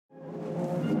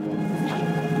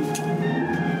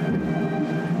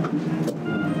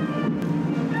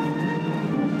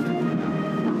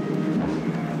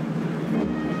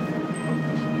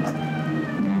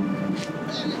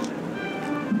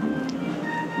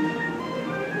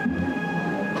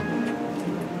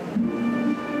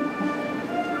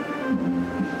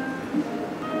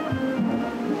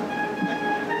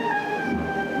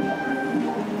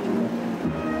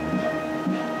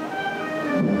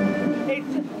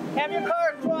Have your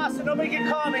car across so nobody can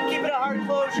come and keep it a hard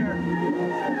closure.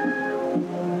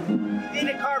 You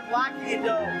need a car blocking it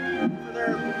though for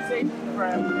their safety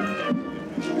crap.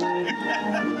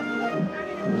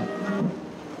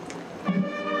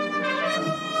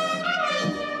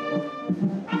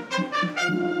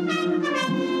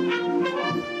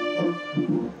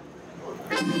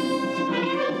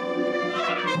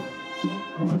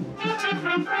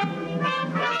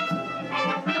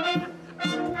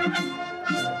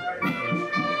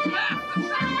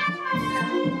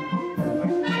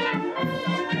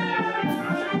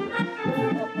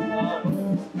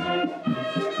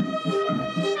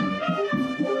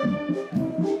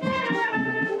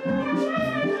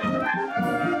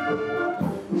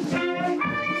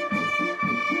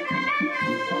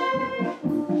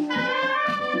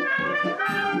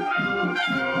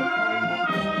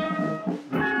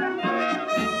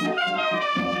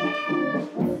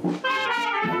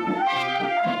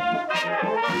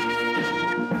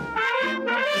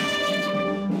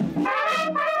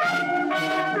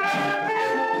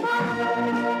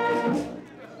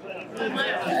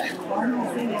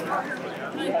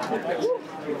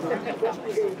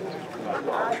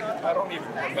 I don't even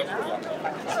remember that.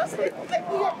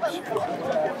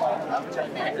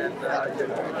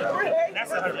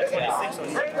 That's 126 on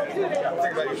here.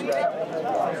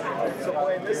 So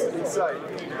playing this is inside.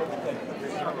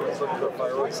 Let's look at the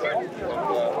fireworks side.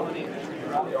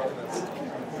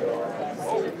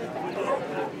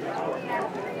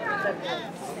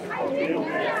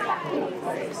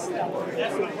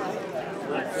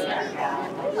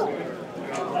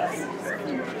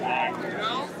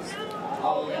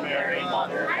 Holy Mary,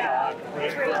 Mother of God, pray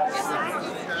for us sinners,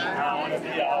 now and at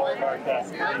the hour of our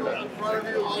death. Amen.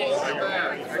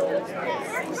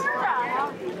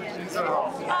 She's at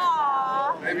home.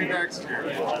 Aww. Maybe next year.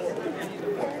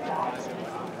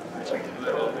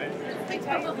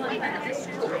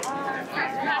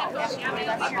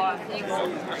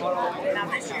 Now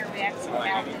this year we actually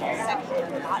have a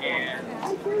section lot.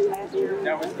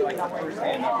 That was like the first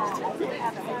hand.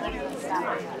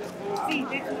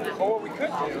 Well, what we could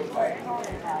do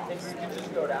is we could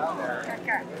just go down there.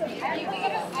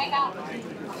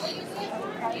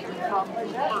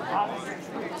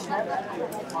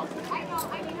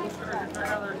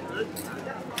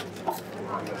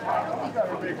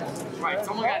 Right,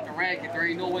 someone got the rag, but there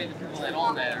ain't no way the people that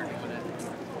own that are doing it.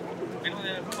 Anyone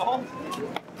in the home?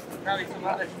 Probably some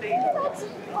other state.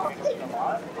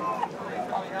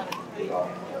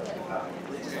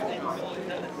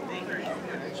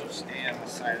 Just stay on the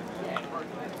side of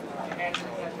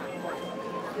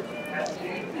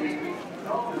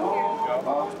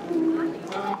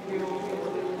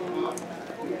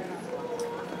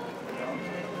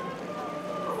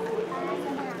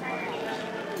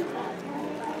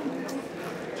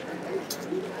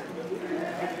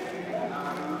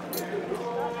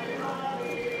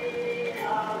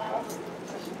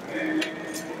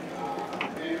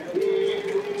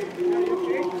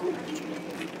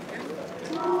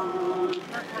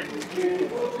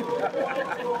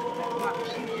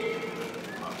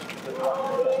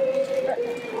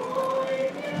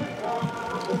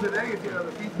Today is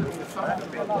the feast of the Son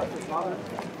of God.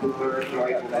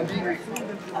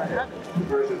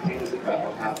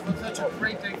 Such a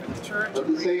great day for the church. At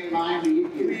the same time, we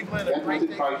Cleveland, a great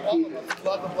day for all of us.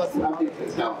 Love and bless nothing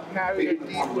can help. carry it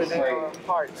deep within our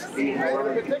hearts. And in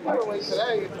particular way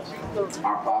today is the feast of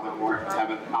Our Father who art in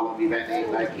heaven, hallowed be thy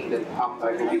name. Thy kingdom come,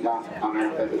 thy will be done on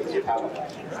earth as it is in heaven.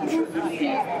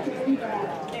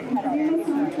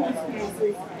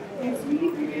 As we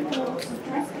forgive those who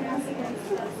trespass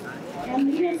against us.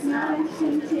 And lead us not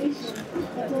into temptation,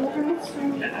 but deliver us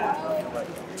from evil.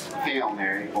 Hail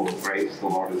Mary, full of grace, the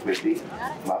Lord is with thee.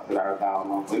 Blessed art thou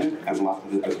among women, and blessed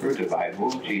is the fruit of thy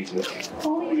womb, Jesus.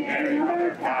 Holy Mary,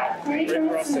 Mother of God, pray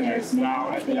for us sinners now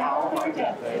and at the hour of our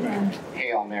death. Amen.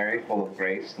 Hail Mary, full of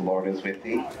grace, the Lord is with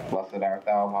thee. Blessed art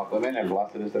thou among women, and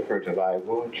blessed is the fruit of thy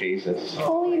womb, Jesus.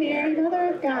 Holy Mary,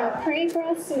 Mother of God, pray for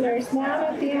us sinners now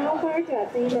and at the hour of our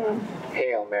death. Amen.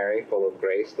 Hail Mary, full of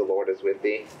grace, the Lord is with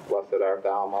thee. Blessed art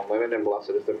thou among women, and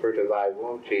blessed is the fruit of thy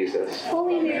womb, Jesus.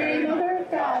 Holy Mary, Mother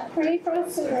of God, pray for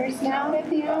us sinners now and at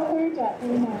the hour of our death.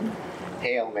 Amen.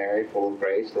 Hail Mary, full of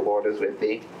grace, the Lord is with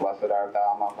thee. Blessed art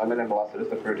thou among women, and blessed is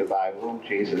the fruit of thy womb,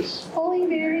 Jesus. Holy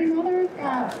Mary, Mother of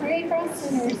God, pray for us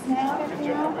sinners now and at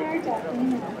the hour of our death.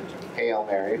 Amen. Hail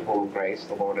Mary, full of grace,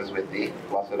 the Lord is with thee.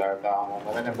 Blessed art thou among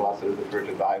women, and blessed is the fruit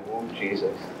of thy womb,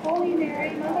 Jesus. Holy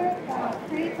Mary, Mother of God,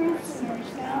 pray for us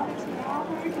sinners now and at the hour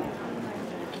of our death.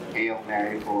 Amen. Hail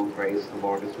Mary, full of grace, the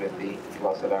Lord is with thee.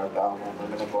 Blessed art thou among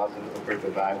women, and blessed is the fruit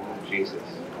of thy womb, Jesus.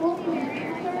 Holy Mary,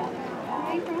 Mother of God,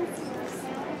 pray for us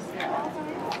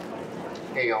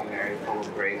Hail Mary, full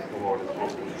of grace, the Lord is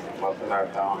with thee. Blessed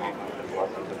art thou among women, and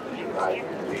blessed is the fruit of thy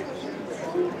womb, Jesus.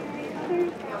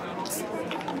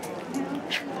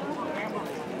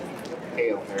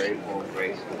 Hail Mary, full of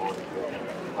grace, the Lord is with thee.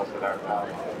 Blessed art thou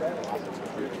among women, and blessed is the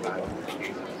fruit of thy womb,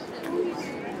 Jesus. Hail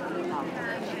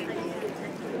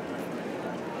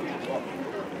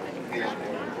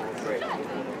Mary, full of grace, the Lord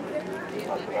is with thee.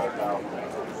 Blessed art thou among women,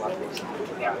 and blessed is the fruit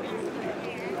of thy womb,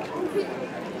 Jesus.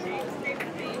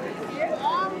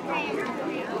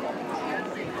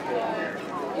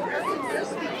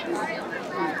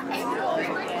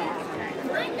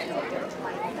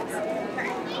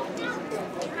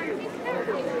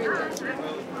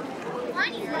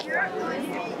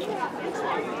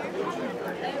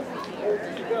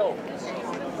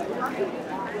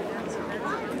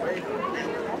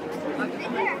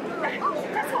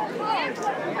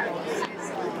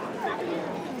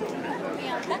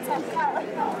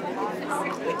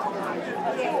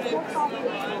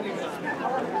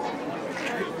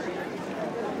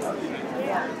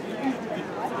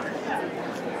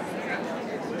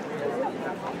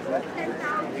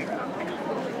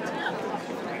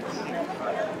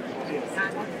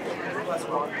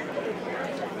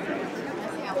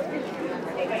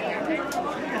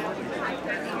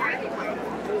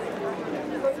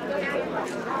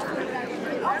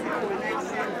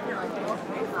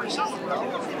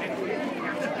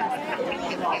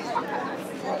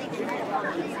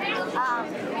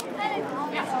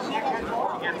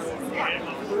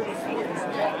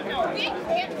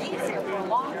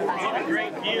 What a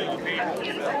great view.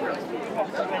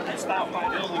 I stopped by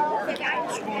building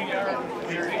schoolyard.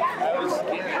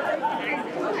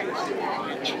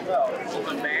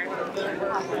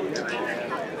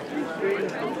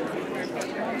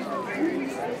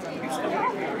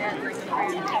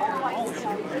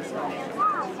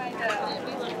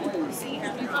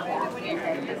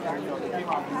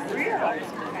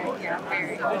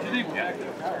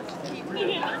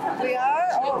 We are?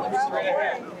 Oh, probably.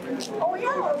 Oh,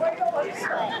 yeah, we're right over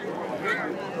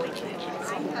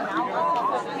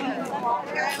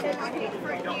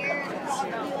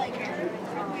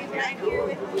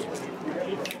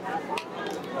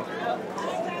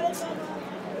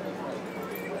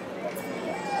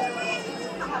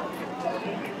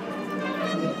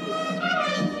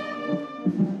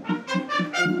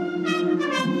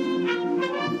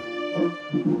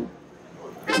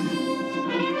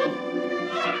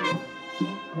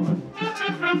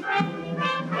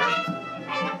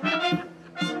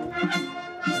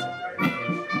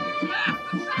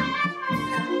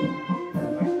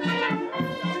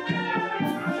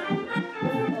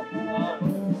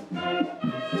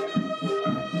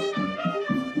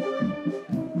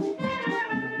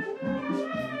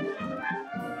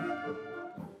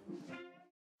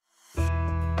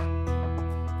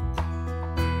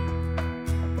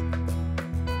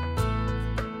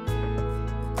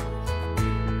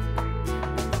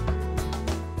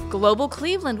Global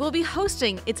Cleveland will be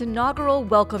hosting its inaugural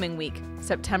Welcoming Week,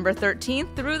 September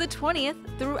 13th through the 20th,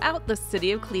 throughout the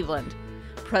city of Cleveland.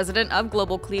 President of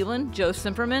Global Cleveland, Joe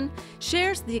Simperman,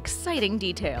 shares the exciting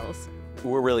details.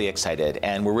 We're really excited,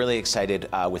 and we're really excited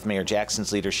with Mayor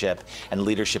Jackson's leadership and the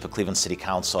leadership of Cleveland City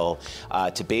Council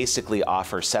to basically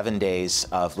offer 7 days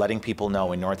of letting people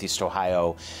know in Northeast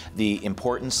Ohio the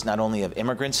importance not only of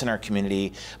immigrants in our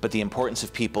community, but the importance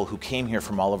of people who came here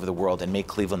from all over the world and make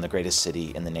Cleveland the greatest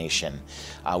city in the nation.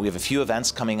 We have a few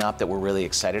events coming up that we're really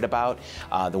excited about.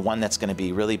 The one that's going to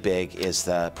be really big is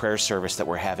the prayer service that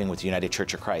we're having with the United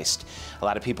Church of Christ. A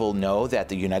lot of people know that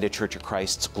the United Church of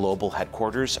Christ's global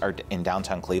headquarters are in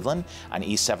downtown Cleveland on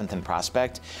East 7th and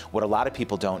Prospect. What a lot of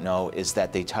people don't know is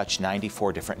that they touch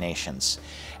 94 different nations.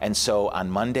 And so on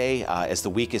Monday, as the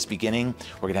week is beginning,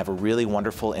 we're going to have a really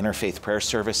wonderful interfaith prayer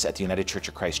service at the United Church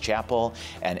of Christ Chapel,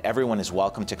 and everyone is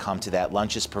welcome to come to that.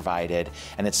 Lunch is provided,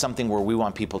 and it's something where we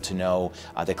want people to know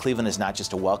that Cleveland is not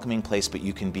just a welcoming place, but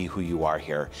you can be who you are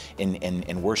here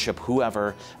and worship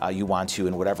whoever you want to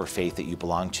in whatever faith that you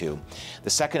belong to. The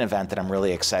second event that I'm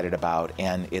really excited about,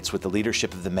 and it's with the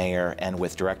leadership of the mayor and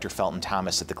with Director Felton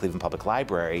Thomas at the Cleveland Public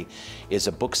Library, is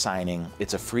a book signing.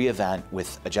 It's a free event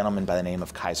with a gentleman by the name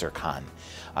of Kaiser Khan.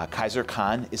 Kaiser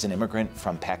Khan is an immigrant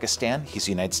from Pakistan. He's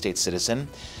a United States citizen.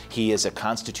 He is a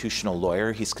constitutional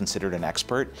lawyer. He's considered an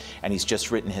expert, and he's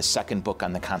just written his second book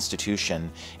on the Constitution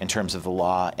in terms of the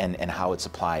law and how it's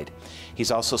applied.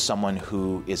 He's also someone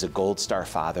who is a Gold Star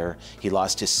father. He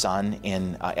lost his son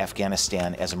in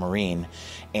Afghanistan as a Marine,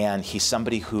 and he's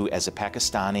somebody who, as a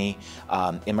Pakistani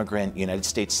immigrant immigrant, United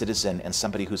States citizen, and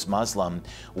somebody who's Muslim,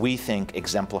 we think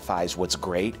exemplifies what's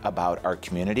great about our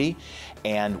community.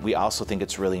 And we also think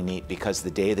it's really neat because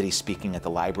the day that he's speaking at the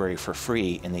library for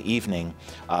free in the evening,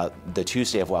 the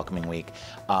Tuesday of Welcoming Week,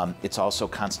 it's also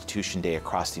Constitution Day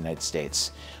across the United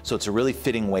States. So it's a really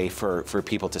fitting way for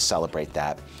people to celebrate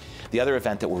that. The other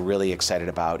event that we're really excited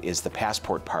about is the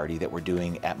Passport Party that we're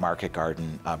doing at Market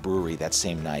Garden Brewery that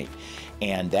same night.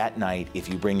 And that night, if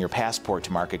you bring your passport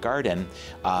to Market Garden,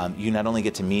 you not only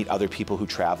get to meet other people who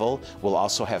travel, we'll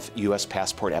also have U.S.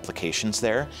 passport applications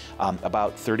there.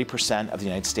 About 30% of the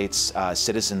United States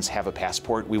citizens have a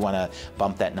passport. We want to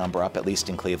bump that number up, at least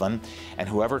in Cleveland. And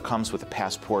whoever comes with a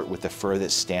passport with the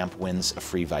furthest stamp wins a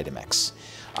free Vitamix.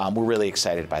 We're really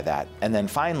excited by that. And then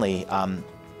finally,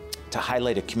 to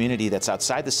highlight a community that's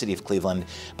outside the city of Cleveland,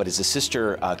 but is a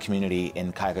sister community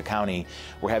in Cuyahoga County,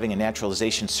 we're having a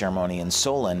naturalization ceremony in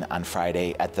Solon on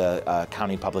Friday at the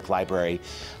County Public Library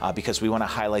because we want to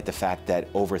highlight the fact that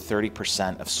over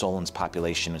 30% of Solon's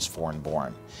population is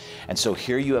foreign-born. And so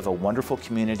here you have a wonderful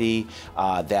community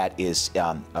that is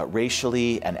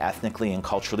racially and ethnically and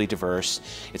culturally diverse.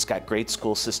 It's got great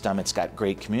school system, it's got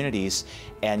great communities,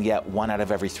 and yet 1 out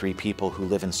of every 3 people who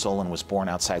live in Solon was born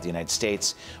outside the United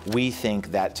States. We think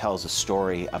that tells a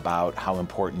story about how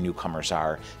important newcomers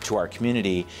are to our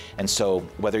community. And so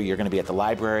whether you're going to be at the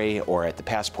library or at the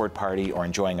Passport Party or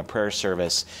enjoying a prayer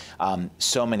service,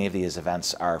 so many of these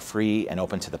events are free and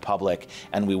open to the public,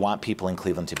 and we want people in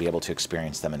Cleveland to be able to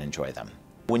experience them and enjoy them.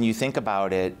 When you think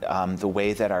about it, the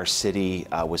way that our city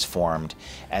was formed,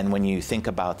 and when you think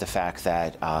about the fact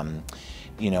that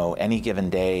you know, any given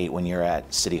day when you're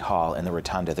at City Hall in the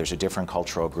Rotunda, there's a different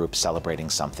cultural group celebrating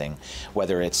something,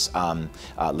 whether it's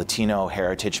Latino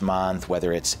Heritage Month,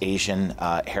 whether it's Asian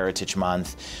Heritage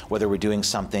Month, whether we're doing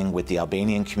something with the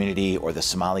Albanian community or the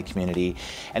Somali community.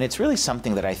 And it's really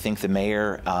something that I think the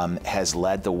mayor has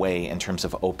led the way in terms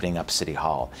of opening up City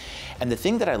Hall. And the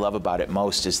thing that I love about it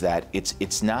most is that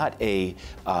it's not a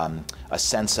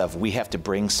sense of we have to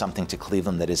bring something to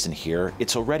Cleveland that isn't here.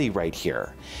 It's already right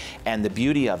here. And the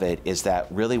beauty of it is that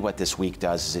really what this week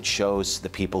does is it shows the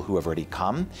people who have already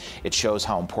come. It shows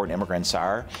how important immigrants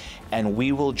are. And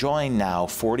we will join now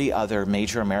 40 other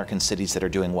major American cities that are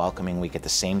doing Welcoming Week at the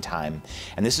same time.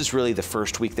 And this is really the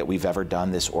first week that we've ever done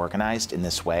this organized in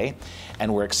this way.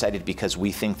 And we're excited because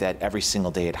we think that every single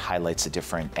day it highlights a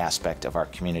different aspect of our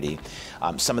community.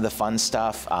 Some of the fun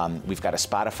stuff, we've got a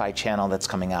Spotify channel that's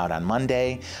coming out on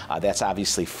Monday. That's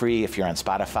obviously free if you're on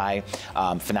Spotify.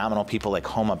 Phenomenal people like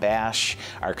Homa Bash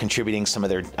are contributing some of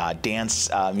their dance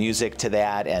music to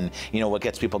that. And you know what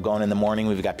gets people going in the morning?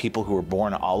 We've got people who were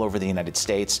born all over the United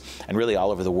States and really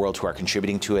all over the world who are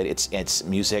contributing to it. It's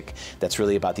music that's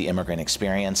really about the immigrant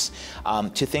experience.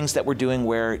 To things that we're doing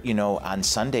where, you know, on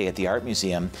Sunday at the Art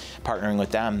Museum, partnering with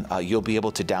them, you'll be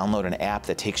able to download an app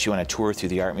that takes you on a tour through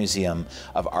the Art Museum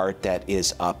of art that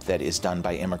is done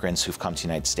by immigrants who've come to the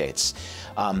United States.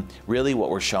 Really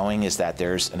what we're showing is that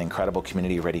there's an incredible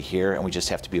community already here and we just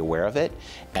have to be aware of it.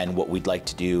 And what we'd like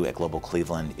to do at Global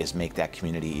Cleveland is make that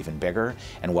community even bigger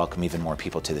and welcome even more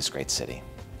people to this great city.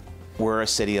 We're a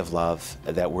city of love,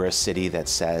 that we're a city that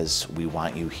says we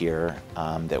want you here,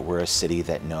 that we're a city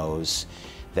that knows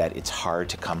that it's hard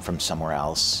to come from somewhere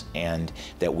else and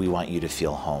that we want you to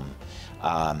feel home.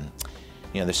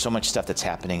 You know, there's so much stuff that's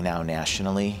happening now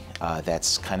nationally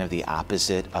that's kind of the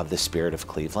opposite of the spirit of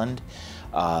Cleveland.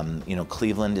 You know,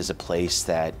 Cleveland is a place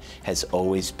that has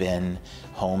always been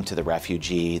home to the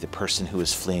refugee, the person who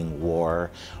is fleeing war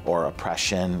or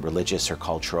oppression, religious or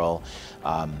cultural.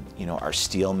 You know, our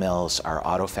steel mills, our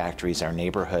auto factories, our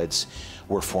neighborhoods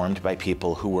were formed by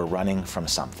people who were running from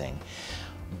something.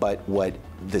 But what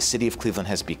the city of Cleveland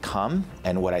has become,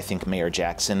 and what I think Mayor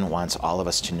Jackson wants all of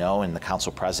us to know, and the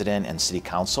council president and city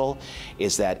council,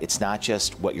 is that it's not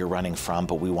just what you're running from,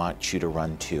 but we want you to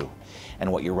run to.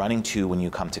 And what you're running to when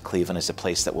you come to Cleveland is a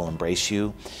place that will embrace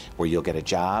you, where you'll get a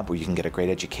job, where you can get a great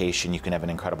education, you can have an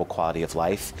incredible quality of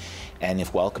life. And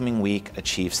if Welcoming Week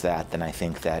achieves that, then I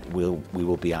think that we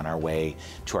will be on our way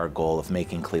to our goal of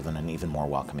making Cleveland an even more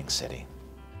welcoming city.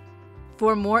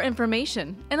 For more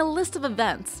information and a list of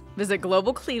events, visit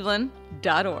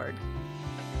globalcleveland.org.